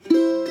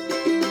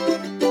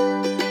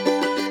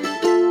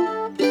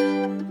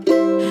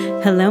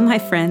Hello, my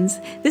friends.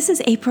 This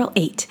is April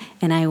 8,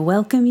 and I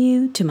welcome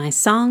you to my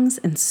Songs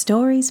and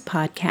Stories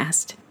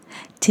podcast.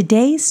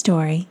 Today's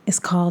story is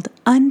called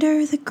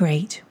Under the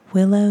Great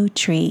Willow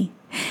Tree.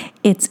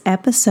 It's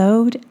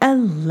episode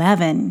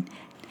 11.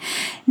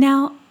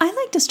 Now, I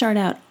like to start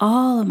out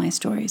all of my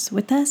stories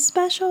with a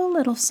special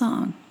little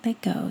song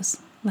that goes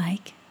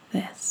like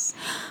this.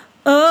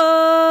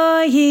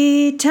 Oh,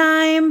 ye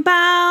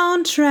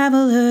time-bound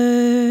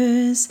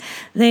travelers,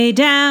 lay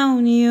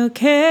down your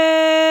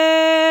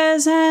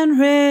cares and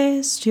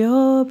rest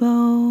your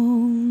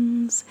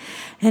bones,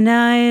 and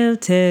I'll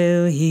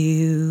tell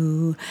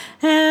you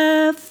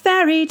a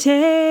fairy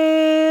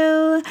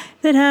tale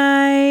that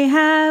I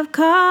have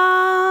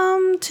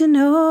come to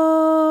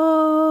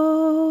know.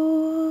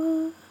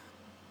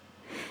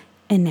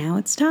 And now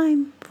it's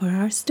time for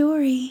our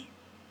story.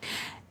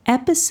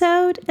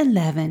 Episode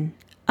 11.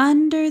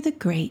 Under the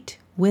Great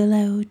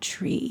Willow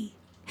Tree.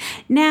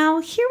 Now,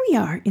 here we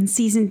are in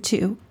Season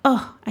 2.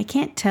 Oh, I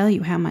can't tell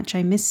you how much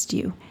I missed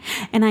you.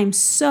 And I'm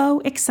so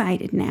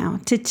excited now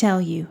to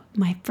tell you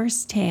my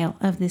first tale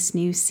of this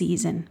new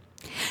season.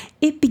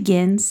 It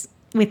begins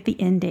with the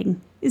ending.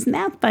 Isn't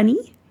that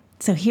funny?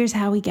 So here's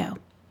how we go.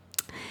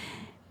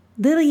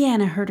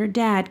 Liliana heard her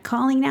dad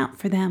calling out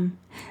for them.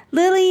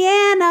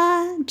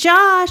 Liliana,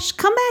 Josh,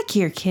 come back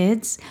here,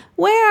 kids.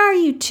 Where are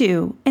you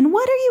two? And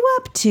what are you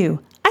up to?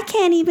 I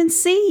can't even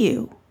see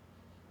you.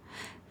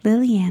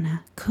 Liliana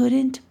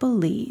couldn't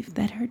believe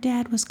that her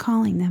dad was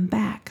calling them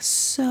back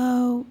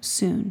so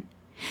soon.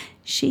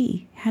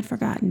 She had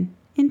forgotten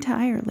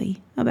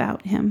entirely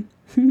about him.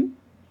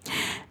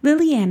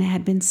 Liliana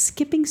had been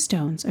skipping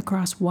stones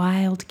across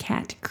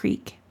Wildcat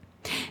Creek.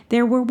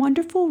 There were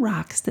wonderful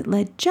rocks that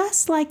led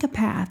just like a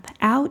path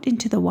out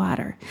into the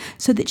water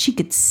so that she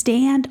could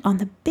stand on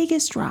the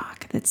biggest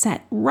rock that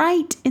sat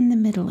right in the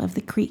middle of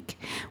the creek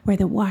where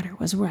the water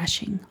was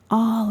rushing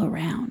all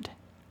around.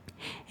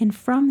 And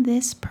from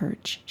this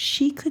perch,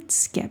 she could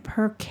skip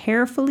her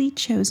carefully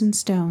chosen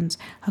stones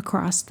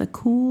across the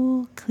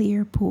cool,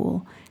 clear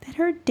pool that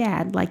her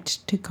dad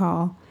liked to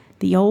call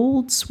the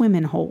old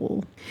swimming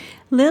hole.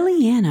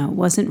 Liliana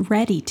wasn't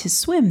ready to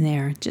swim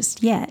there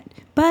just yet,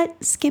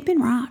 but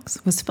skipping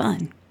rocks was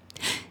fun.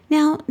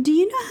 Now, do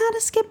you know how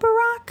to skip a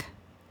rock?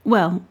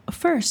 Well,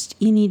 first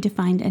you need to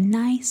find a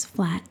nice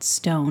flat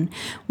stone,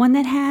 one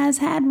that has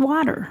had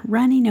water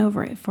running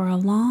over it for a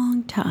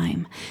long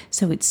time,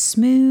 so it's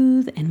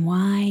smooth and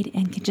wide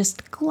and can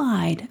just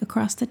glide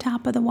across the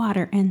top of the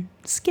water and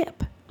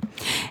skip.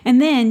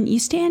 And then you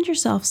stand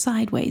yourself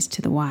sideways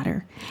to the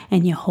water,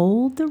 and you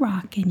hold the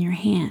rock in your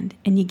hand,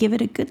 and you give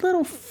it a good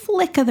little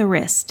flick of the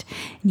wrist,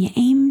 and you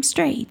aim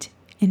straight,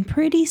 and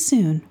pretty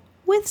soon,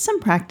 with some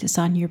practice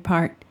on your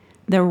part,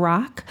 the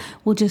rock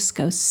will just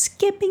go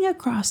skipping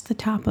across the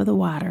top of the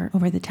water,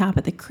 over the top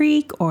of the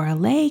creek or a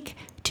lake,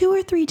 2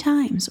 or 3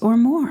 times or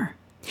more.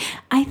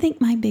 I think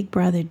my big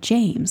brother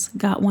James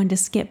got one to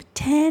skip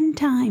 10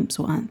 times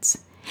once,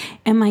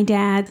 and my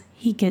dad,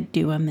 he could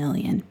do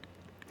 1,000,000.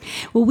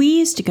 Well, we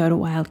used to go to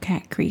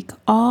Wildcat Creek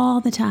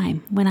all the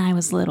time when I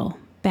was little,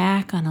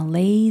 back on a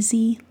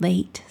lazy,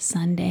 late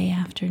Sunday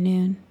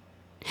afternoon.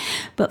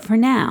 But for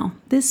now,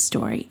 this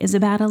story is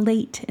about a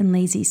late and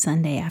lazy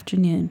Sunday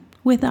afternoon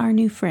with our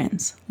new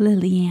friends,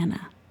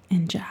 Liliana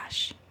and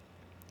Josh.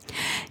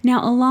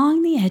 Now,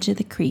 along the edge of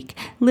the creek,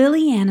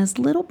 Liliana's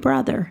little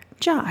brother,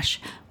 Josh,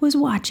 was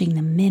watching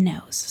the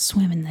minnows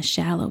swim in the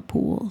shallow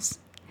pools.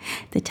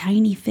 The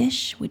tiny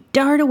fish would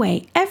dart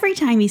away every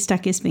time he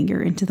stuck his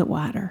finger into the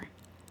water.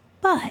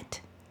 But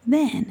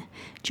then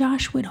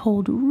Josh would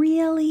hold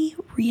really,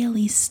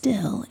 really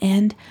still,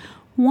 and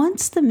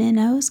once the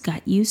minnows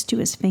got used to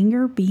his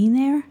finger being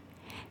there,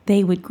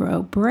 they would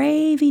grow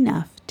brave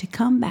enough to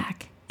come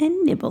back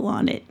and nibble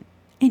on it,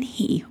 and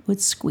he would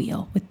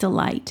squeal with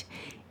delight.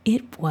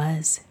 It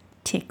was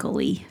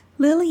tickly.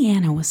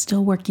 Liliana was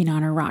still working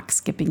on her rock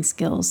skipping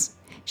skills.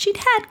 She'd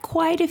had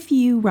quite a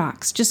few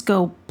rocks just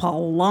go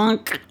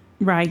plunk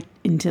right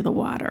into the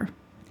water.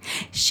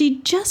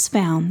 She'd just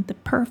found the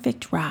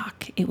perfect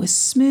rock. It was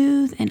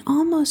smooth and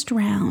almost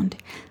round,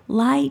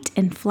 light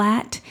and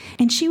flat,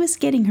 and she was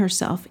getting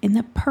herself in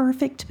the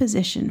perfect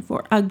position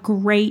for a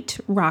great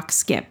rock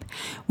skip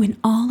when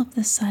all of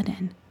a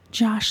sudden,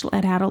 Josh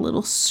let out a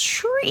little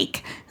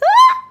shriek.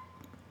 Ah!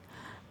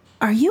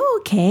 "Are you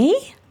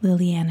okay?"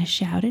 Liliana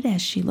shouted as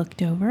she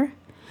looked over.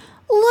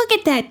 "Look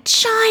at that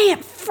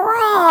giant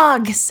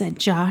frog," said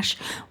Josh,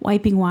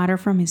 wiping water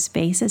from his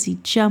face as he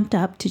jumped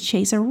up to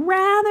chase a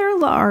rather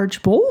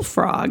large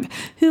bullfrog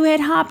who had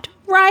hopped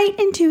right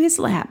into his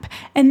lap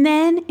and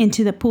then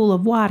into the pool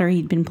of water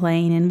he'd been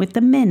playing in with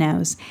the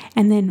minnows,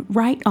 and then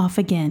right off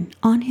again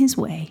on his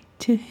way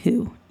to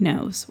who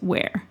knows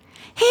where.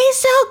 "He's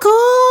so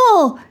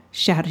cool!"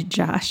 shouted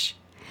Josh.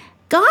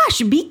 "Gosh,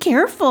 be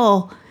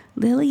careful!"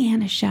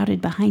 Liliana shouted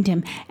behind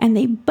him, and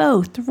they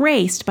both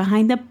raced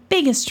behind the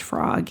biggest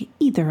frog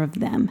either of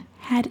them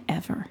had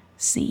ever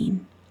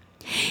seen.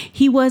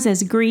 He was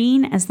as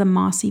green as the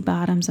mossy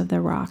bottoms of the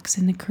rocks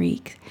in the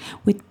creek,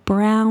 with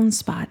brown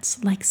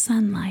spots like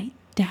sunlight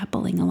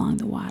dappling along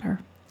the water.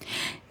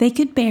 They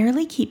could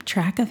barely keep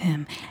track of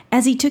him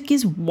as he took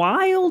his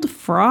wild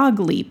frog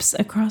leaps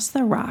across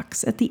the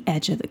rocks at the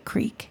edge of the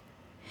creek.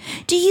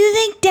 "Do you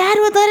think Dad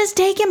would let us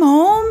take him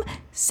home?"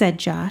 said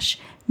Josh,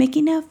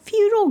 making a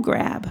futile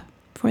grab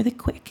for the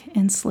quick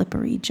and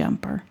slippery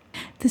jumper.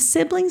 The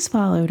siblings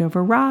followed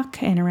over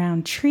rock and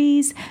around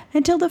trees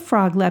until the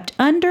frog leapt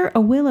under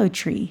a willow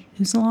tree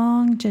whose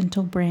long,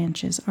 gentle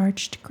branches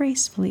arched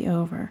gracefully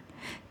over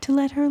to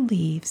let her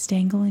leaves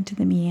dangle into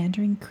the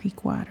meandering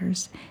creek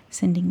waters,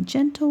 sending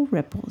gentle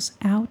ripples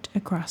out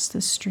across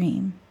the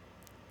stream.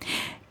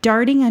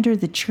 Darting under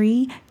the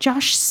tree,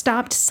 Josh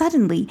stopped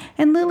suddenly,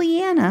 and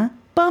Liliana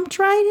bumped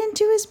right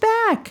into his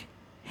back.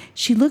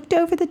 She looked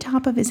over the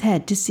top of his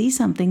head to see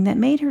something that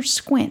made her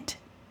squint.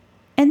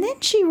 And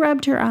then she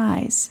rubbed her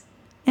eyes,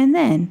 and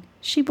then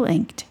she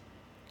blinked,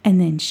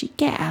 and then she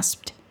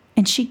gasped,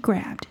 and she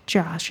grabbed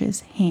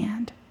Josh's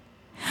hand.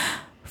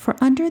 For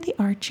under the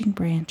arching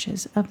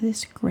branches of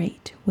this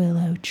great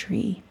willow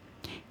tree,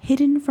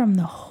 hidden from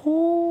the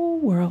whole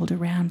world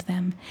around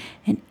them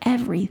and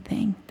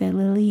everything that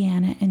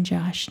Liliana and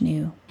Josh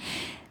knew,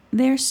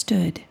 there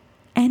stood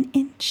an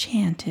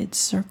enchanted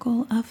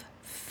circle of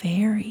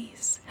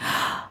fairies.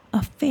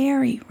 A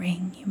fairy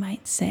ring, you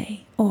might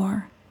say,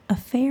 or a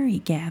fairy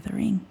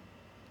gathering.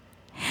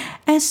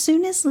 As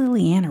soon as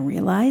Liliana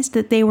realized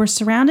that they were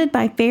surrounded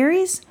by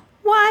fairies,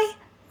 why,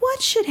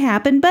 what should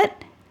happen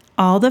but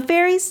all the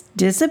fairies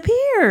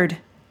disappeared?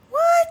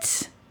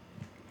 What?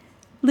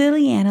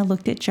 Liliana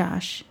looked at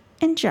Josh,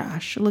 and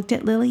Josh looked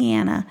at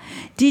Liliana.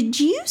 "Did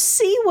you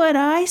see what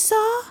I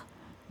saw?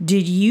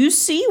 Did you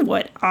see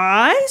what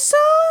I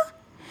saw?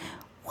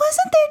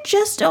 Wasn't there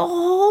just a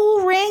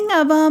whole ring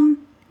of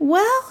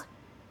well?"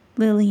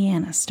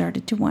 Liliana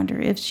started to wonder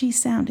if she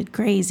sounded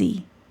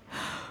crazy.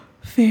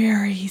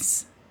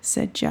 "Fairies,"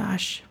 said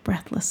Josh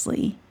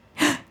breathlessly.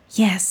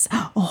 "Yes,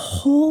 a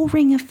whole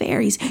ring of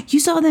fairies. You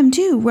saw them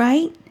too,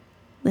 right?"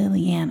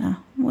 Liliana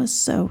was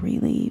so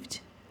relieved.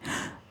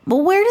 "But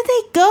where did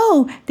they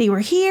go? They were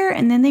here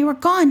and then they were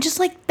gone just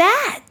like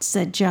that,"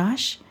 said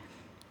Josh.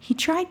 He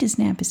tried to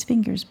snap his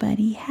fingers, but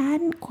he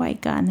hadn't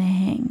quite gotten the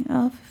hang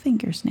of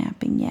finger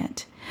snapping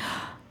yet.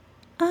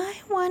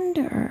 "I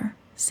wonder,"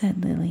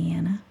 said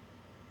Liliana.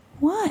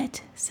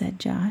 "What?" said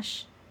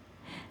Josh.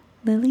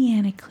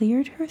 Liliana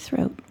cleared her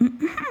throat,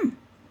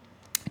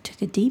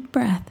 took a deep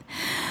breath,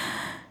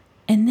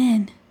 and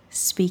then,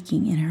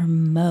 speaking in her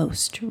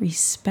most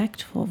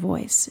respectful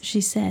voice, she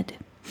said,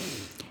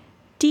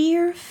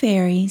 "Dear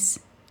fairies,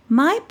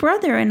 my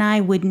brother and I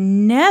would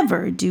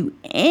never do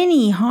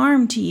any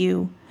harm to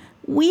you.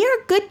 We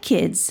are good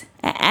kids,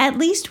 at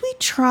least we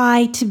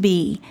try to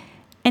be,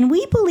 and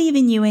we believe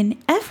in you in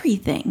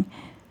everything.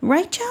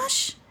 Right,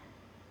 Josh?"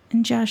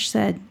 And Josh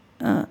said,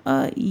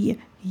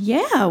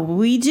 yeah,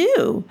 we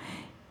do."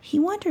 He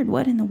wondered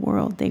what in the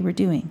world they were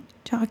doing,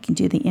 talking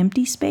to the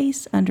empty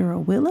space under a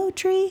willow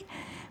tree,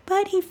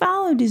 but he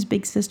followed his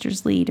big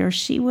sister's lead or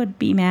she would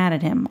be mad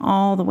at him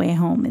all the way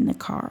home in the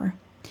car.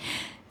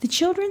 The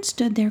children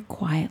stood there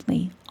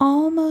quietly,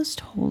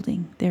 almost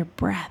holding their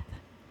breath.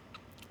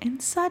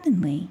 And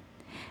suddenly,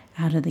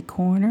 out of the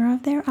corner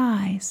of their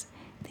eyes,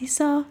 they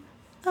saw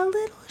a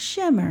little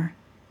shimmer,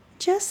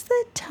 just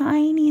the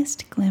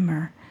tiniest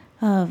glimmer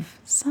of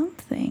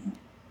something.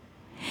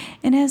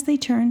 And as they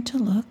turned to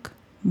look,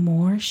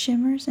 more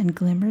shimmers and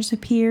glimmers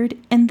appeared,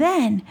 and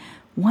then,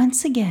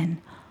 once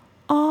again,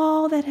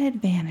 all that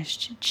had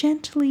vanished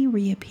gently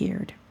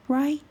reappeared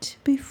right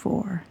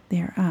before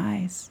their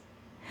eyes.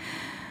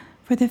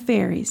 For the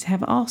fairies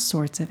have all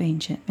sorts of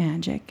ancient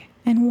magic,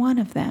 and one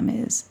of them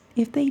is,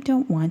 if they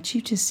don't want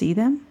you to see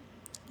them,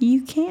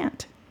 you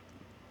can't.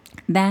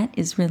 That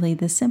is really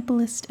the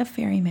simplest of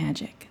fairy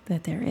magic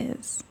that there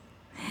is.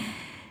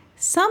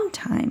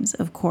 Sometimes,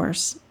 of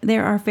course,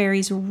 there are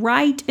fairies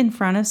right in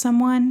front of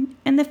someone,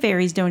 and the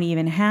fairies don't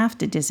even have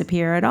to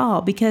disappear at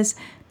all because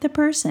the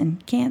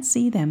person can't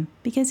see them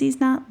because he's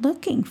not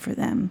looking for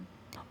them.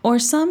 Or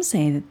some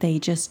say that they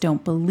just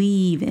don't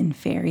believe in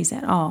fairies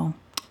at all.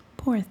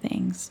 Poor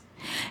things.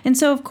 And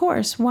so, of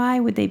course, why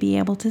would they be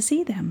able to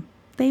see them?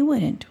 They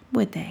wouldn't,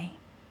 would they?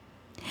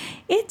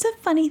 It's a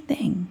funny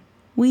thing.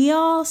 We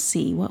all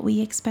see what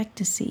we expect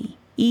to see,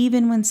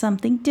 even when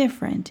something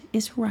different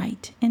is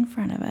right in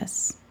front of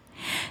us.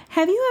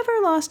 Have you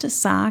ever lost a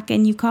sock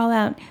and you call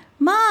out,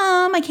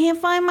 "Mom, I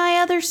can't find my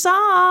other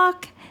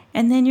sock"?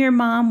 And then your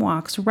mom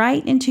walks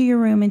right into your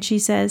room and she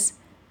says,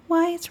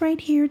 "Why, it's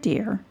right here,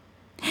 dear."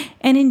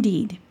 And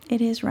indeed, it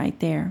is right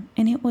there,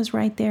 and it was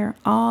right there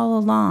all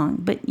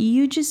along, but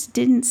you just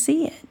didn't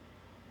see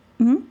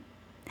it.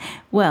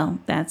 Well,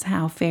 that's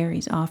how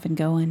fairies often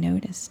go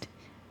unnoticed.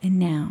 And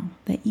now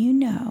that you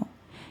know,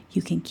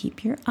 you can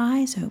keep your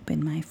eyes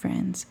open, my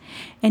friends,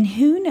 and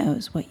who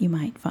knows what you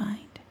might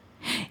find.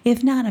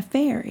 If not a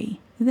fairy,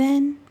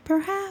 then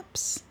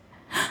perhaps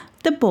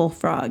the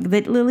bullfrog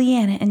that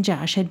Liliana and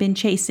Josh had been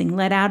chasing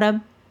let out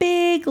a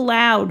big,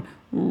 loud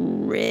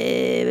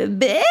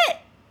ribbit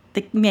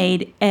that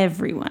made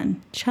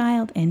everyone,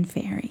 child and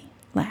fairy,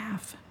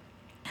 laugh.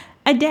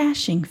 A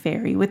dashing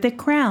fairy with a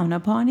crown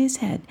upon his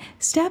head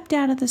stepped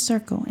out of the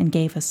circle and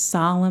gave a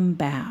solemn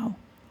bow.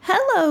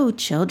 "Hello,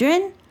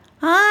 children.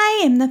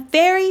 I am the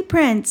Fairy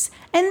Prince,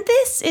 and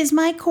this is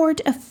my court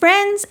of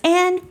friends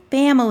and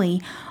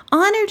family,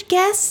 honored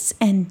guests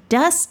and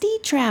dusty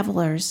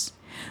travelers.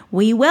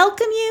 We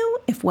welcome you,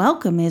 if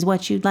welcome is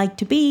what you'd like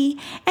to be,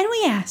 and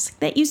we ask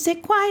that you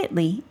sit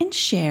quietly and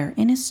share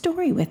in a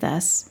story with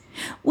us.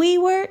 We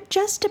were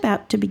just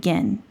about to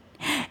begin.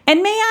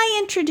 And may I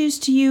introduce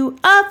to you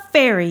a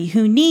fairy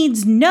who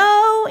needs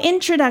no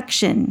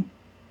introduction."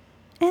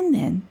 And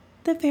then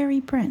the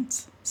Fairy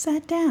Prince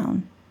sat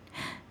down.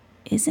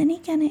 "Isn't he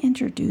going to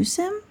introduce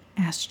him?"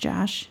 asked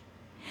Josh.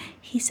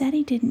 "He said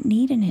he didn't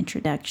need an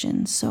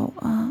introduction, so,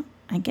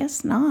 I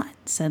guess not,"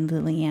 said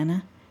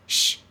Liliana.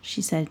 "Shh,"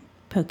 she said,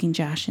 poking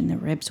Josh in the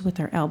ribs with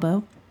her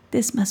elbow.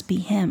 "This must be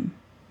him."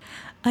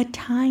 A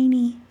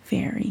tiny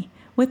fairy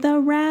with a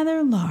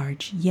rather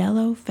large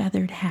yellow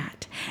feathered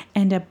hat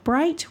and a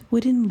bright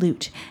wooden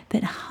lute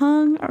that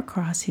hung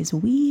across his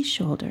wee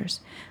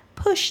shoulders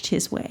pushed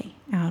his way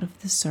out of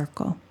the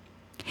circle.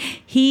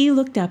 He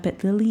looked up at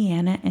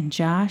Liliana and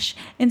Josh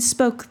and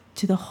spoke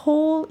to the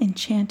whole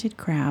enchanted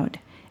crowd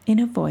in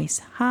a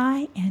voice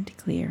high and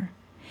clear.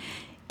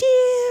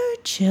 "Dear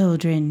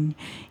children,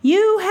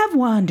 you have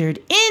wandered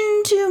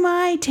into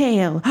my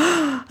tale,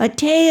 a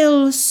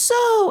tale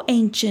so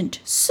ancient,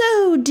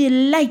 so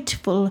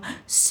delightful,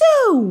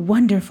 so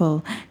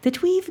wonderful,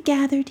 that we've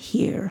gathered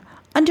here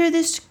under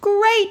this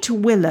great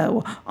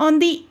willow on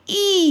the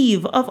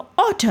eve of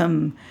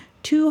autumn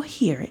to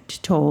hear it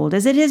told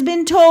as it has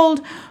been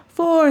told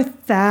for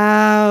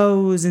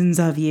thousands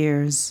of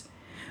years.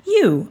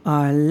 You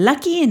are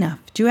lucky enough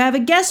to have a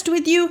guest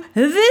with you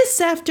this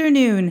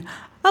afternoon,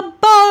 a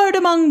bard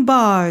among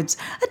bards,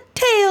 a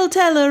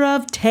tale-teller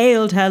of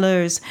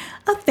tale-tellers,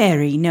 a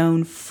fairy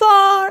known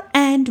far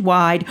and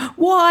wide,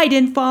 wide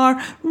and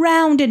far,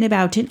 round and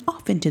about, and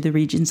often to the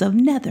regions of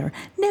nether,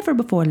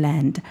 never-before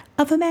land,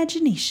 of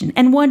imagination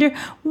and wonder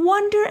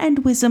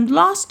and wisdom,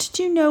 lost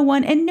to no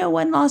one and no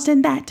one lost,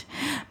 and that,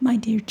 my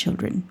dear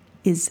children,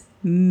 is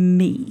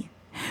me.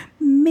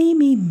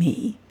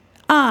 Me.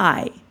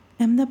 I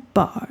am the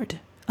bard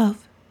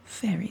of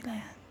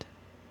Fairyland."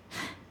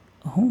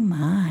 "Oh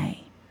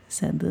my,"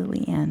 said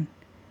Lilianne.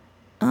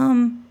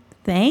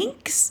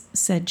 Thanks,"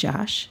 said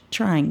Josh,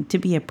 trying to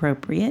be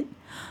appropriate.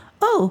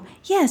 "Oh,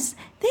 yes,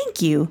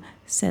 thank you,"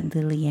 said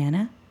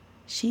Liliana.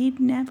 She'd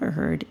never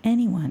heard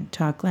anyone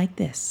talk like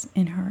this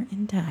in her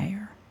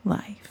entire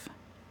life.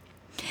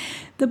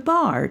 The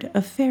bard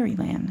of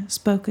Fairyland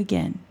spoke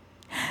again.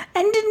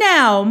 "And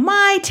now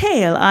my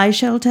tale I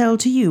shall tell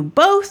to you,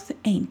 both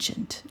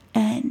ancient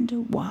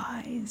and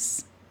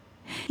wise."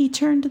 He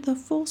turned to the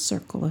full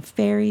circle of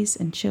fairies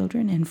and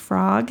children and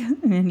frog,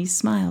 and he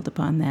smiled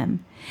upon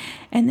them.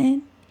 And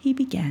then he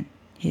began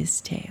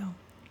his tale.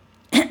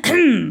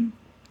 "Out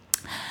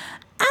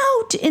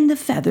in the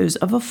feathers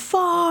of a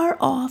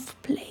far-off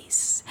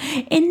place,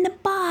 in the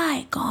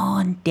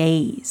bygone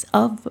days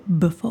of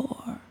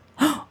before,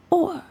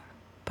 or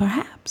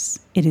perhaps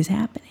it is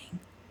happening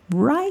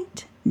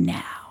right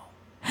now,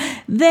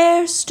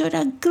 there stood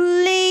a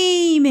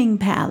gleaming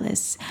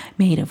palace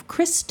made of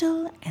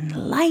crystal and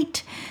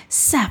light,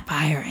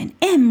 sapphire and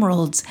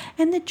emeralds,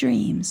 and the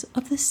dreams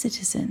of the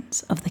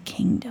citizens of the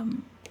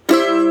kingdom."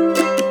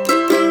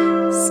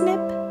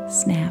 Snip,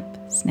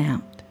 snap,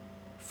 snout.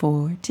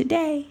 For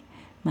today,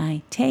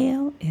 my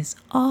tale is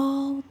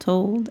all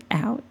told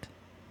out.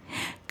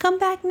 Come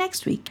back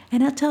next week,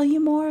 and I'll tell you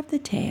more of the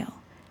tale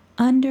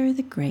Under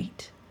the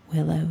Great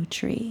Willow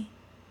Tree.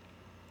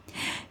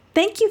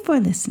 Thank you for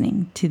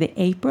listening to the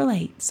April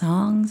 8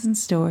 Songs and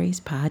Stories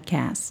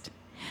podcast.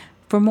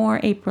 For more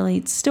April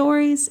 8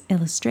 stories,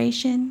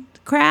 illustration,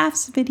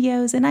 crafts,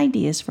 videos, and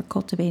ideas for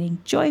cultivating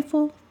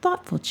joyful,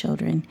 thoughtful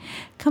children,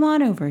 come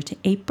on over to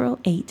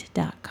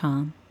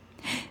april8.com.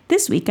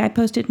 This week I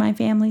posted my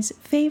family's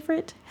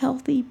favorite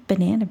healthy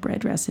banana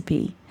bread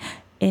recipe.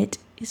 It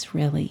is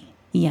really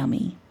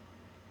yummy.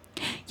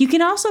 You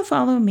can also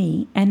follow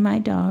me and my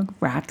dog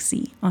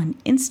Roxy on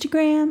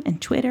Instagram and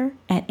Twitter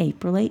at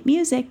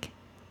April8Music.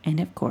 And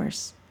of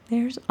course,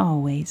 there's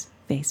always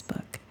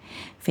Facebook.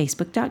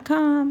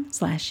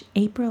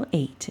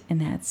 Facebook.com/April8,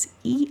 and that's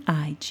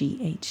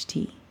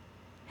EIGHT.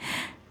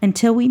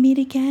 Until we meet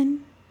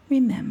again,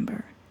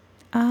 remember,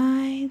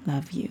 I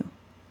love you,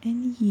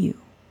 and you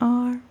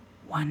are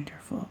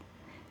wonderful,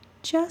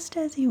 just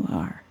as you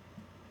are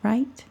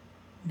right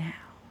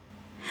now.